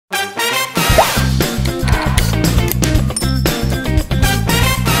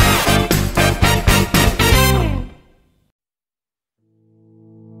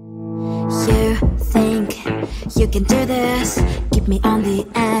you can do this. Keep me on the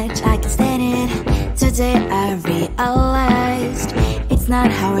edge, I can stand it. Today I realized it's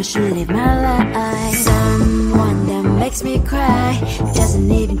not how I should live my life. Someone that makes me cry doesn't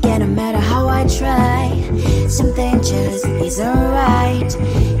even get no matter how I try. Something just isn't right.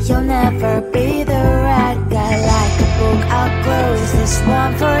 You'll never be the right guy. Like a book, I'll close this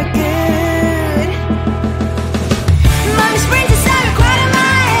one for good. Mommy's brains inside are quite in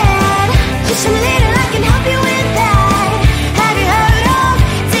my head. Just a little, I can help you with that. Have you heard of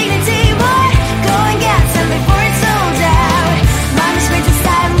dignity, boy? Go and get some before it's sold out. Mommy's brains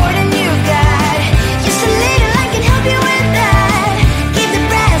inside more than you got. Just a little, I can help you with that. Keep the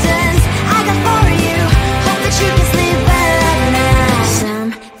presents I got for you. Hope that you can sleep well at night.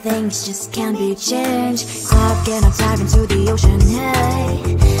 Some things just can't be changed. Clock and I'm diving to the ocean,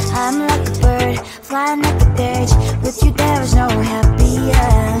 hey. I'm like a bird, flying like a cage. With you there was no happy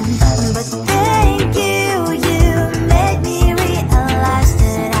end. But thank you, you made me realize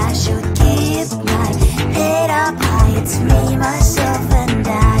that I should keep my head up high. It's me, myself and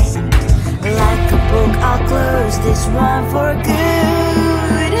I. Like a book, I'll close this one for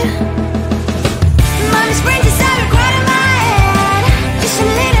good. Mommy's brains inside are quite in my head. Just a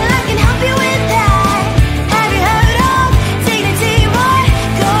little, I can help you with that. Have you heard of dignity, boy?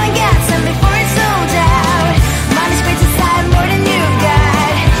 Go and get some before it's sold out. Mommy's brains inside more than you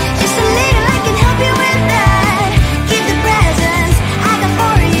got. Just a little, I can help you with that. Keep the presents I got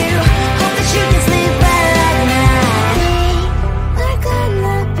for you. Hope that you can sleep well at night. We're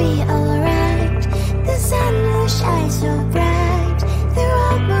gonna be alright. The sun will shine so bright. The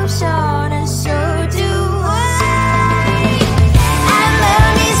road moves on and so do I. I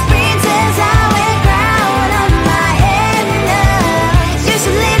love these princess, I wear crown on my head now. Just a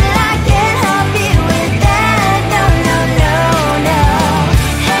little, I can help you with that. No, no, no, no.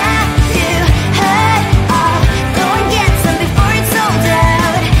 Have you heard of? Go and get some before it's sold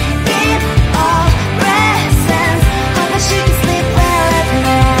out. Give all presents. Hope that you can sleep well at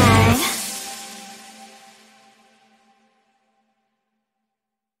night.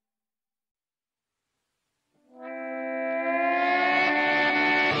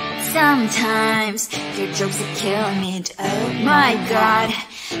 Sometimes your jokes that kill me. Oh my god,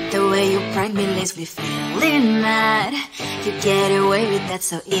 the way you prank me leaves me feeling mad. You get away with that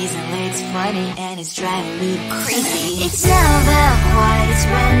so easily. It's funny and it's driving me crazy. It's never quite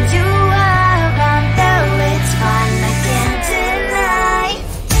when you are around, though it's fun, I can't deny.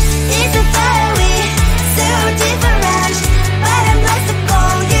 It's a fire we so different, but I'm blessed to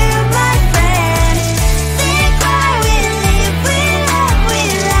call you my friend. We cry, we live, we love, we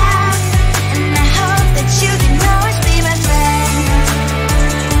laugh, and I hope that you can always be my friend.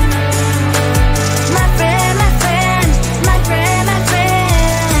 My friend, my friend, my friend, my friend.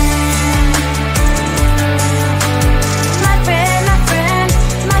 My friend, my friend,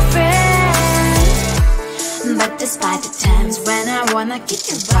 my friend. But despite the times when I wanna kick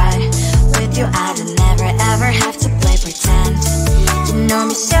your butt, with you I don't never ever have to play pretend. You know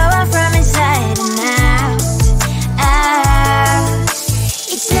me so well from inside and out, out.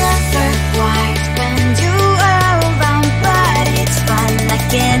 It's never quite when you are around, but it's fun, I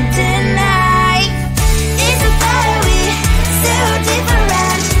can't deny. It's a fire we so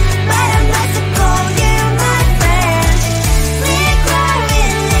different, but I'm blessed to call you my friend. We cry, we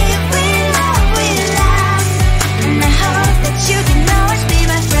live, we love, we laugh, and I hope that you can always be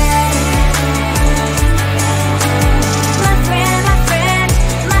my friend. My friend, my friend,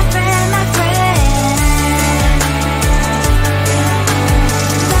 my friend, my friend.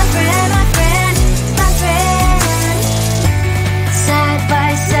 My friend, my friend, my friend. Side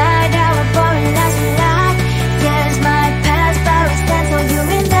by side, our body lies a lot. Yes, my past, but we stand for you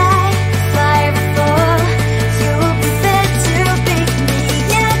and I. Fly before you will be there to pick me,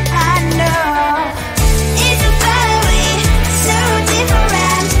 yeah, I know. It's a fire we so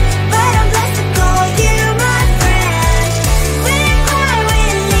different, but I'm blessed to call you my friend. We cry, we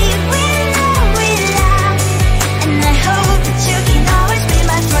live, we love, we laugh, and I hope that you can always be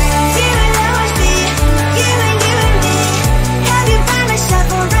my friend. You will always be you and me. Have you by my side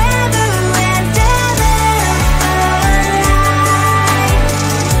forever and ever alive,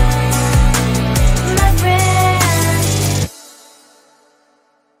 my friend.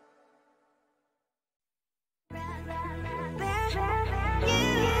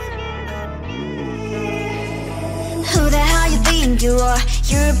 Who the hell you think you are?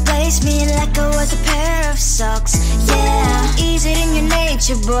 You replaced me like I was a pair of socks. Yeah, is it in your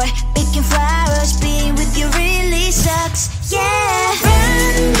nature, boy? Picking flowers, being with you really sucks. Yeah,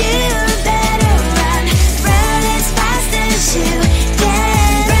 run, you better run. Run as fast as you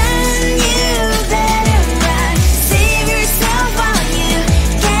can. Run, you better run.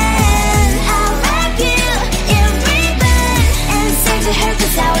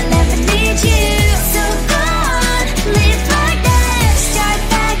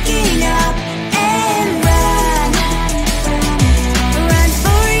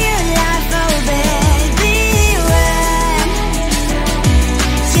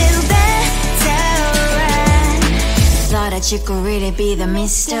 you could really be the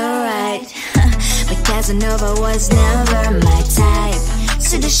Mr. Right. But Casanova was never my type.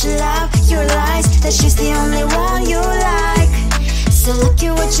 So does she love your lies, that she's the only one you like? So look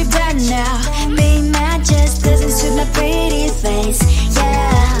at what you've done now. Being mad just doesn't suit my pretty face.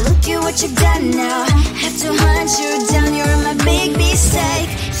 Yeah, look at what you've done now. Have to hunt you down, you're my big mistake.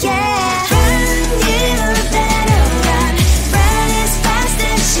 Yeah, run, you better run. Run as fast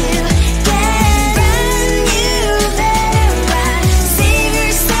as you can. Run, you better run. Save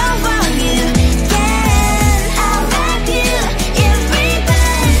yourself while you can. I'll wrap you in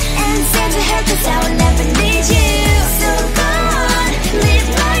ribbon and send to her, 'cause I will never need you. So go on, live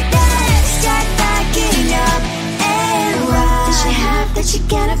like that. Start backing up and run. Does she have that she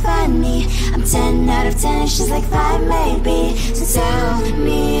cannot find me? I'm 10 out of 10, she's like 5 maybe. So tell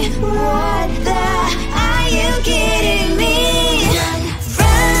me, what the are you kidding me?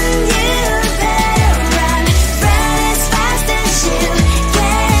 Run, you better run. Run as fast as you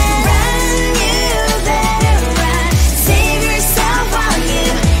can. Run, you better run. Save yourself while you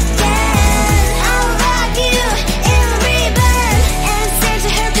can. I'll wrap you in ribbon and send to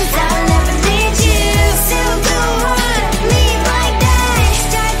her, 'cause I'll never need you. So go on, leave like that.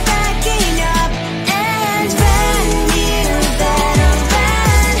 Start backing up and run. You better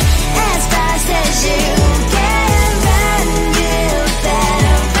run as fast as you can. Run, you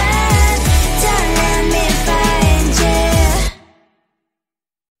better run. Don't let me find you.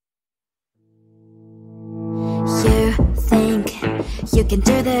 You think you can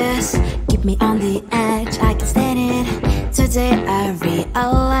do this, keep me on the edge, I can stand it. Today I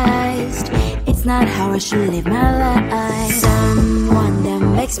realized it's not how I should live my life. Someone that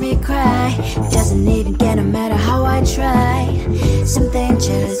makes me cry doesn't even get, no matter how I try. Something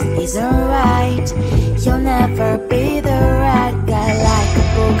just isn't right. You'll never be the right guy. Like a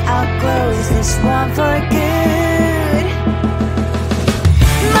book, I'll close this one for good.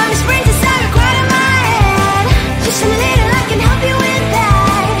 Mommy's brains inside are quite in my head. Just a little, I can help you with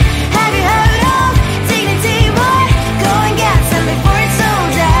that. Have you heard of dignity, boy? Go and get some before it's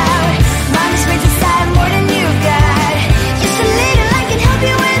sold out. Mommy's brains inside more than you've got. Just a little, I can help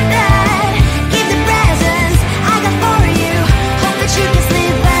you with that. Keep the presents I got for you. Hope that you can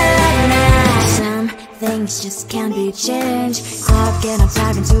sleep well at night. Some things just can't be changed. Stop getting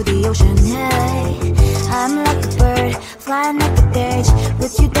dive into the ocean, hey. I'm like a bird, flying like a cage.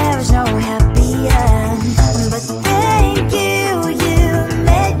 With you there is no happy end. But thank you, you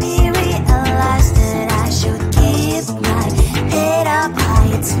made me realize that I should keep my head up high.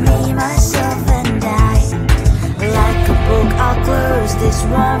 It's me, myself and I. Like a book, I'll close this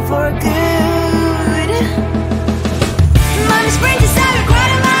one for good. Mommy's brains inside are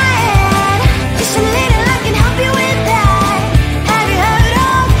quite in my head. Just a little, I can help you with that. Have you heard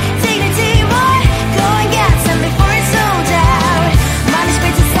of dignity, boy? Go and get some before it's sold out. Mommy's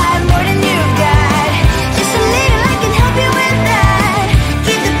brains inside more than you've got. Just a little, I can help you with that.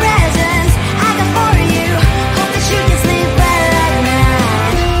 Keep the presents I got for you. Hope that you can sleep well at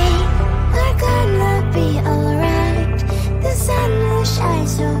night. We're gonna be alright. The sun will shine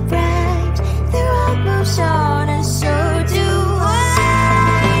so bright. The road moves on and so do I.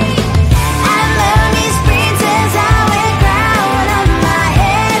 I'm Lonely's princess, I wear crown on my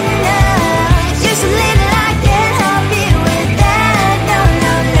head now. Just a little, I can help you with that. No,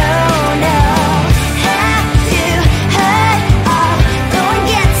 no, no, no. Have you heard of? Go and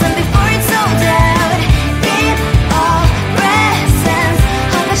get some before it's sold out. Keep all presents.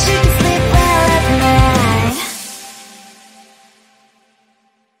 Hope that you can sleep well at night.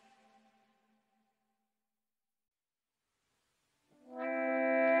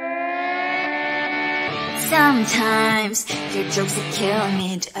 Sometimes your jokes that kill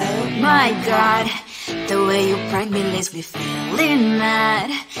me. Oh my god, the way you prank me leaves me feeling mad.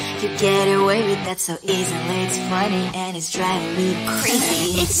 You get away with that so easily. It's funny and it's driving me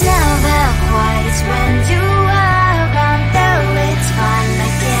crazy. It's never quiet, it's when you are around. Though it's fun, I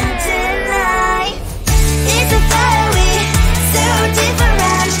can't deny. It's a very so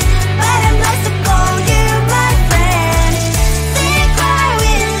different, but I'm blessed to call you my friend. Think why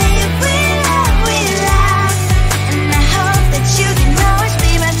we live, we love, we laugh. And I hope that you can always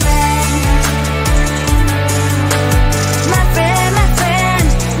be my friend. My friend, my friend,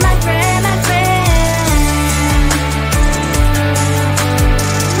 my friend, my friend.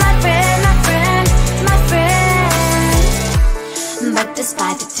 My friend, my friend, my friend. But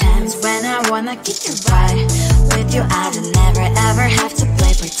despite the times when I wanna kick your butt, with you I don't never ever have to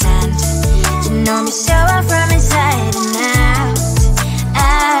play pretend. You know me so well from inside and out,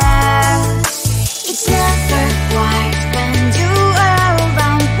 out. It's never quiet when you are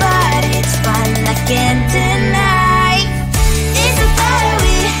around, but it's fun, I can't deny.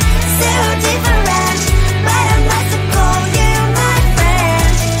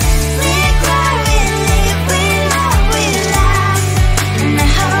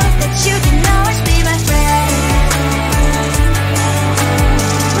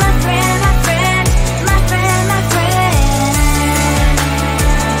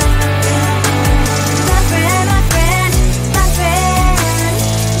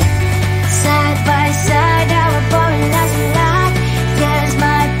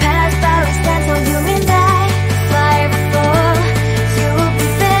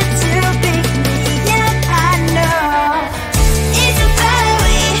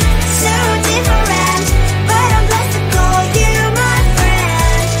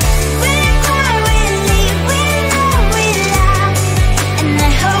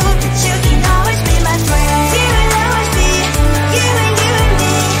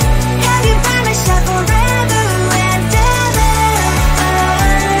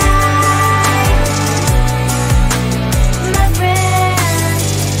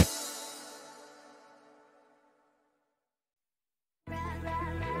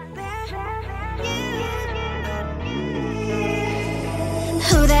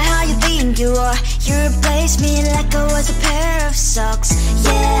 you are. You replaced me like I was a pair of socks.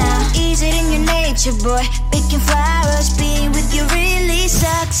 Yeah, is it in your nature, boy? Picking flowers, being with you really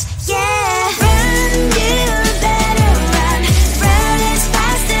sucks. Yeah, run, you better run. Run as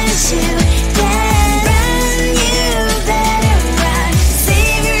fast as you can. Run, you better run.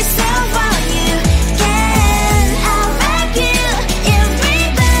 Save yourself while you can. I'll wrap you in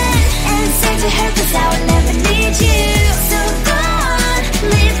ribbon and say to her, 'cause I will never need you. So go on,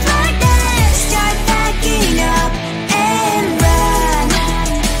 live like that. Start backing up and run.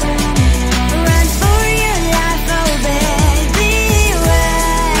 Run for your life, oh baby,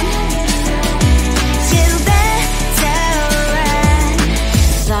 run. You better run.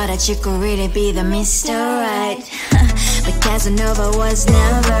 Thought that you could really be the Mr. Right, but Casanova was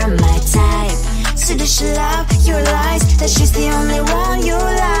never my type. So does she love your lies, that she's the only one you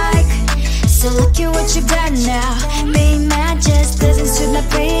like? So look at what you got now. Being mad just doesn't suit my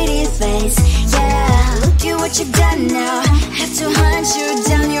pretty face. Yeah, look at what you got now. Have to hunt you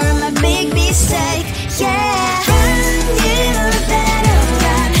down, you're my big mistake. Yeah, run, you better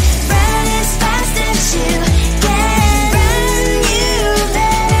run. Run as fast as you can. Run, you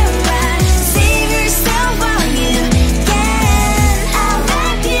better run. Save yourself while you can. I'll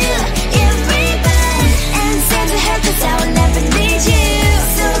wrap you in ribbon and send to her, 'cause I will never need you.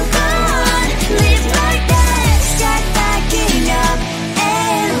 So go on, live like that. Start backing up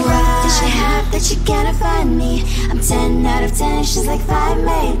and run. Does she have that she cannot find me? I'm 10 out of 10, she's like 5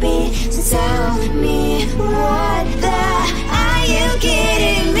 maybe. So tell me, what the are you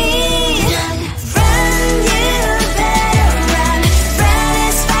kidding me? Run, you better run. Run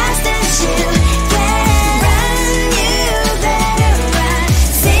as fast as you can. Run, you better run.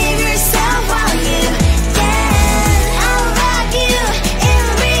 Save yourself while you can. I'll wrap you in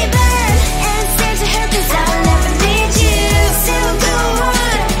ribbon and send to her, 'cause I will never need you. So go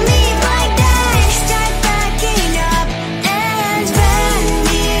on, live like that. Start backing up and run.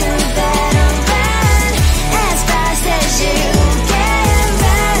 You better run as fast as you can.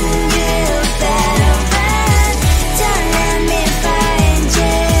 Run, you better run. Don't let me find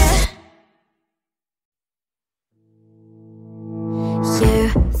you. You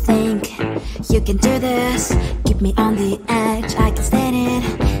think you can do this, keep me on the edge, I can stand it.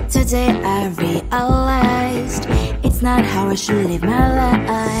 Today I realized it's not how I should live my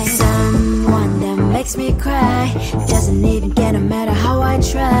life. Someone that makes me cry doesn't even get no matter how I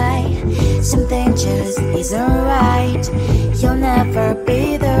try. Something just isn't right. You'll never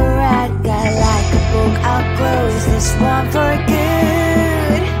be the right guy. Like a book, I'll close this one for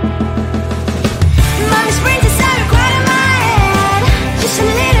good. Mommy springs inside her quiet in my head. Just a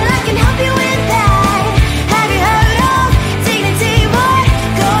little, I can help you with that. Have you heard of dignity, boy?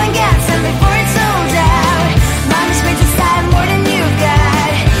 Go and get some before it's sold out. Mommy springs inside more than you got.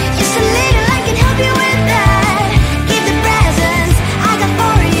 Just a little, I can help you with that. Give the presents I got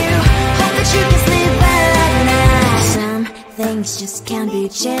for you. Hope that you can sleep well at night. Some things just can't be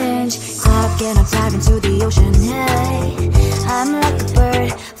changed. Clock and I'm diving to the ocean, hey. I'm like a bird,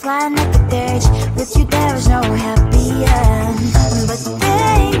 flying like a cage. With you there is no happy end. But